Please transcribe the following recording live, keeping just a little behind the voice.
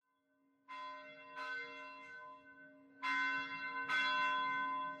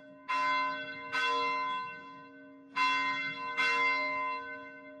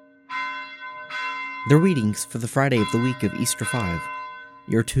The readings for the Friday of the week of Easter 5,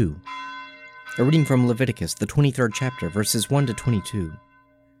 Year 2. A reading from Leviticus, the 23rd chapter, verses 1 to 22.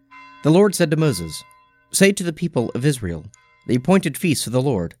 The Lord said to Moses, "Say to the people of Israel, the appointed feasts of the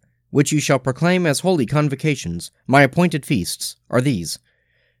Lord, which you shall proclaim as holy convocations, my appointed feasts, are these.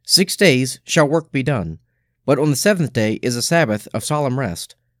 6 days shall work be done, but on the 7th day is a Sabbath of solemn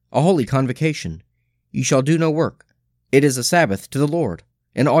rest, a holy convocation. You shall do no work. It is a Sabbath to the Lord,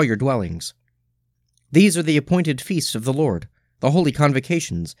 in all your dwellings. These are the appointed feasts of the Lord, the holy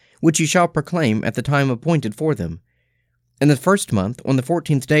convocations, which you shall proclaim at the time appointed for them. In the 1st month, on the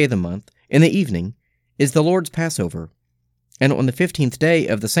 14th day of the month, in the evening, is the Lord's Passover, and on the 15th day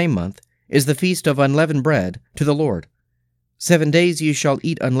of the same month is the feast of unleavened bread to the Lord. 7 days you shall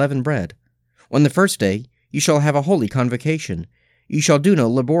eat unleavened bread. On the 1st day you shall have a holy convocation. You shall do no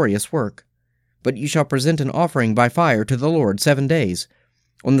laborious work, but you shall present an offering by fire to the Lord 7 days.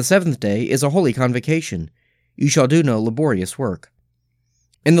 On the 7th day is a holy convocation. You shall do no laborious work."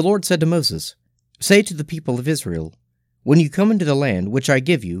 And the Lord said to Moses, "Say to the people of Israel, when you come into the land which I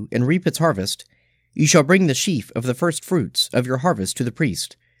give you and reap its harvest, you shall bring the sheaf of the first fruits of your harvest to the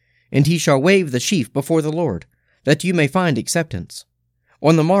priest, and he shall wave the sheaf before the Lord, that you may find acceptance.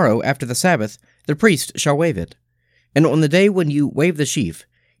 On the morrow after the Sabbath the priest shall wave it, and on the day when you wave the sheaf,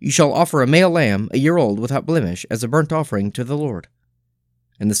 you shall offer a male lamb a year old without blemish as a burnt offering to the Lord.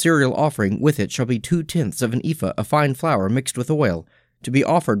 And the cereal offering with it shall be 2/10 of an ephah of fine flour mixed with oil, to be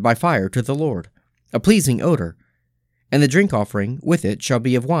offered by fire to the Lord, a pleasing odor. And the drink offering with it shall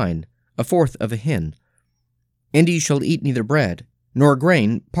be of wine, 1/4 of a hin. And you shall eat neither bread, nor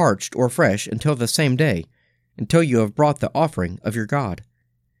grain parched or fresh until the same day, until you have brought the offering of your God.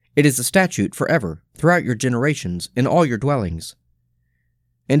 It is a statute forever, throughout your generations, in all your dwellings.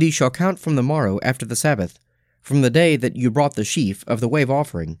 And ye shall count from the morrow after the Sabbath, from the day that you brought the sheaf of the wave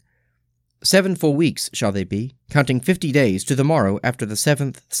offering. 7 full weeks shall they be, counting 50 days to the morrow after the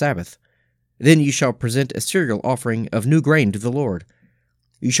 7th Sabbath. Then you shall present a cereal offering of new grain to the Lord.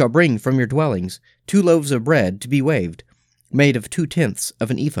 You shall bring from your dwellings 2 loaves of bread to be waved, made of 2/10 of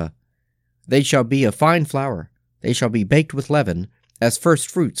an ephah. They shall be of fine flour. They shall be baked with leaven, as first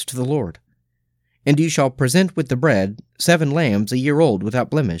fruits to the Lord. And you shall present with the bread 7 lambs a year old without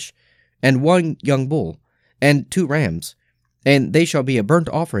blemish, and 1 young bull, and 2 rams, and they shall be a burnt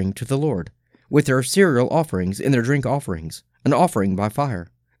offering to the Lord, with their cereal offerings and their drink offerings, an offering by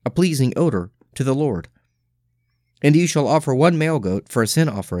fire, a pleasing odor to the Lord. And you shall offer 1 male goat for a sin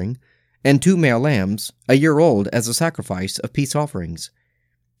offering, and 2 male lambs, a year old, as a sacrifice of peace offerings.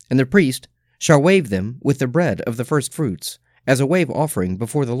 And the priest shall wave them with the bread of the first fruits, as a wave offering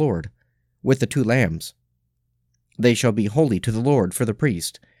before the Lord, with the 2 lambs. They shall be holy to the Lord for the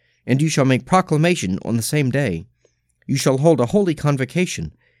priest, and you shall make proclamation on the same day. You shall hold a holy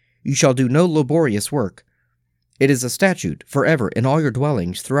convocation. You shall do no laborious work. It is a statute forever in all your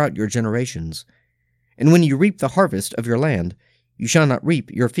dwellings throughout your generations. And when you reap the harvest of your land, you shall not reap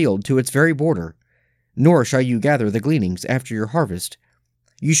your field to its very border, nor shall you gather the gleanings after your harvest.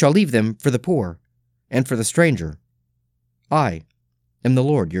 You shall leave them for the poor, and for the stranger. I am the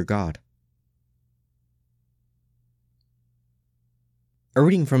Lord your God." A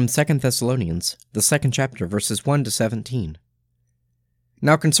reading from 2 Thessalonians, the 2nd chapter, verses 1 to 17.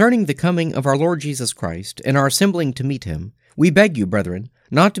 "Now concerning the coming of our Lord Jesus Christ, and our assembling to meet him, we beg you, brethren,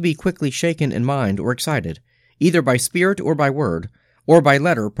 not to be quickly shaken in mind or excited, either by spirit or by word, or by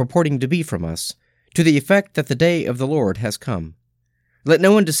letter purporting to be from us, to the effect that the day of the Lord has come. Let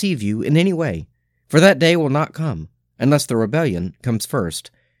no one deceive you in any way, for that day will not come, unless the rebellion comes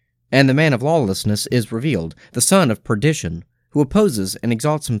first, and the man of lawlessness is revealed, the son of perdition, who opposes and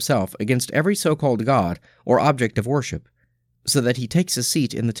exalts himself against every so-called God or object of worship, so that he takes his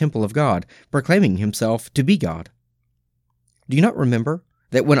seat in the temple of God, proclaiming himself to be God. Do you not remember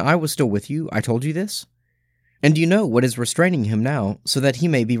that when I was still with you, I told you this? And do you know what is restraining him now, so that he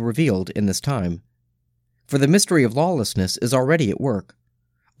may be revealed in this time? For the mystery of lawlessness is already at work.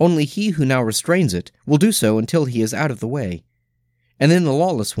 Only he who now restrains it will do so until he is out of the way. And then the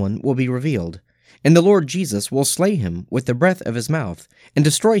lawless one will be revealed, and the Lord Jesus will slay him with the breath of his mouth, and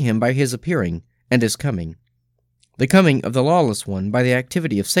destroy him by his appearing and his coming. The coming of the lawless one by the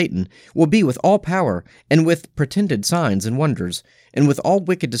activity of Satan will be with all power, and with pretended signs and wonders, and with all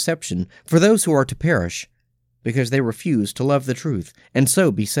wicked deception for those who are to perish, because they refuse to love the truth, and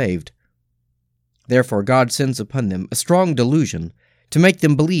so be saved. Therefore God sends upon them a strong delusion, to make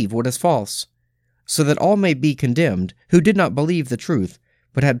them believe what is false, so that all may be condemned who did not believe the truth,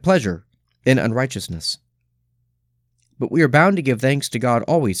 but had pleasure in unrighteousness. But we are bound to give thanks to God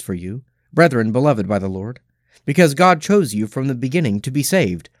always for you, brethren beloved by the Lord, because God chose you from the beginning to be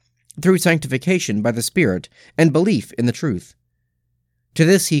saved, through sanctification by the Spirit and belief in the truth. To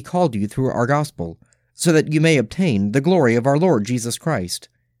this he called you through our gospel, so that you may obtain the glory of our Lord Jesus Christ.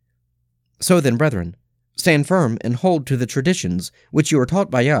 So then, brethren, stand firm and hold to the traditions which you are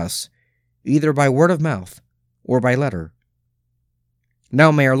taught by us, either by word of mouth or by letter.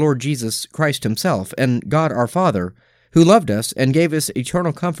 Now may our Lord Jesus Christ himself and God our Father, who loved us and gave us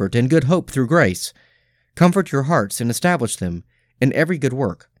eternal comfort and good hope through grace, comfort your hearts and establish them in every good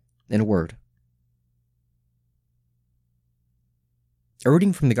work and word. A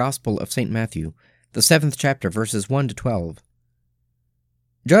reading from the Gospel of St. Matthew, the 7th chapter, verses 1 to 12.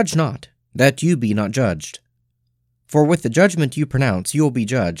 Judge not, that you be not judged. For with the judgment you pronounce you will be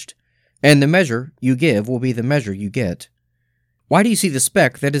judged, and the measure you give will be the measure you get. Why do you see the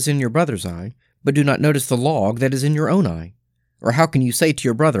speck that is in your brother's eye, but do not notice the log that is in your own eye? Or how can you say to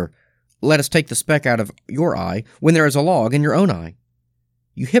your brother, let us take the speck out of your eye, when there is a log in your own eye?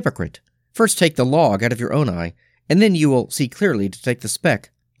 You hypocrite, first take the log out of your own eye, and then you will see clearly to take the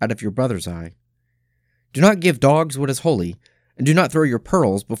speck out of your brother's eye. Do not give dogs what is holy, and do not throw your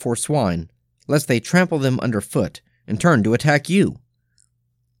pearls before swine, lest they trample them underfoot and turn to attack you.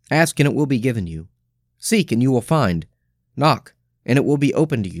 Ask, and it will be given you. Seek, and you will find. Knock, and it will be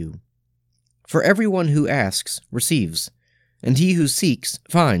opened to you. For everyone who asks receives, and he who seeks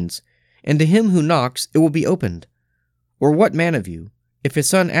finds, and to him who knocks it will be opened. Or what man of you, if his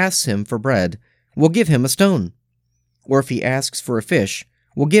son asks him for bread, will give him a stone? Or if he asks for a fish,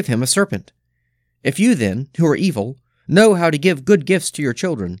 will give him a serpent? If you then, who are evil, know how to give good gifts to your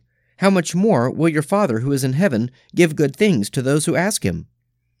children, how much more will your Father who is in heaven give good things to those who ask him?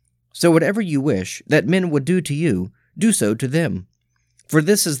 So whatever you wish that men would do to you, do so to them. For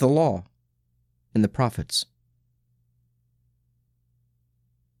this is the law and the prophets.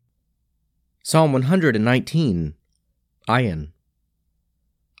 Psalm 119, Ayin.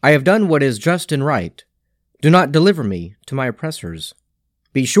 I have done what is just and right. Do not deliver me to my oppressors.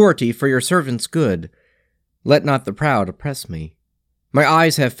 Be surety for your servant's good. Let not the proud oppress me. My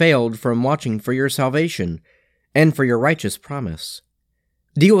eyes have failed from watching for your salvation and for your righteous promise.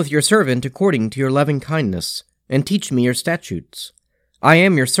 Deal with your servant according to your loving kindness, and teach me your statutes. I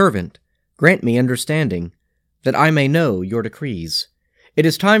am your servant. Grant me understanding, that I may know your decrees. It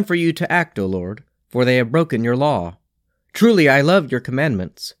is time for you to act, O Lord, for they have broken your law. Truly I love your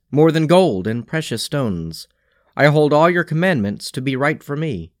commandments, more than gold and precious stones. I hold all your commandments to be right for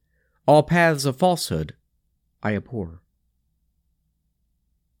me. All paths of falsehood I abhor.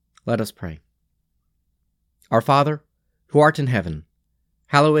 Let us pray. Our Father, who art in heaven,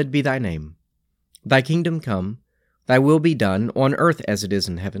 hallowed be thy name. Thy kingdom come, thy will be done on earth as it is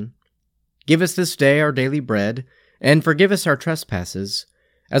in heaven. Give us this day our daily bread, and forgive us our trespasses,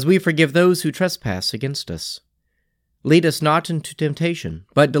 as we forgive those who trespass against us. Lead us not into temptation,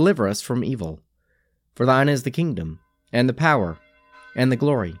 but deliver us from evil. For thine is the kingdom, and the power, and the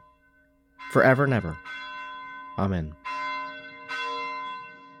glory, forever and ever. Amen.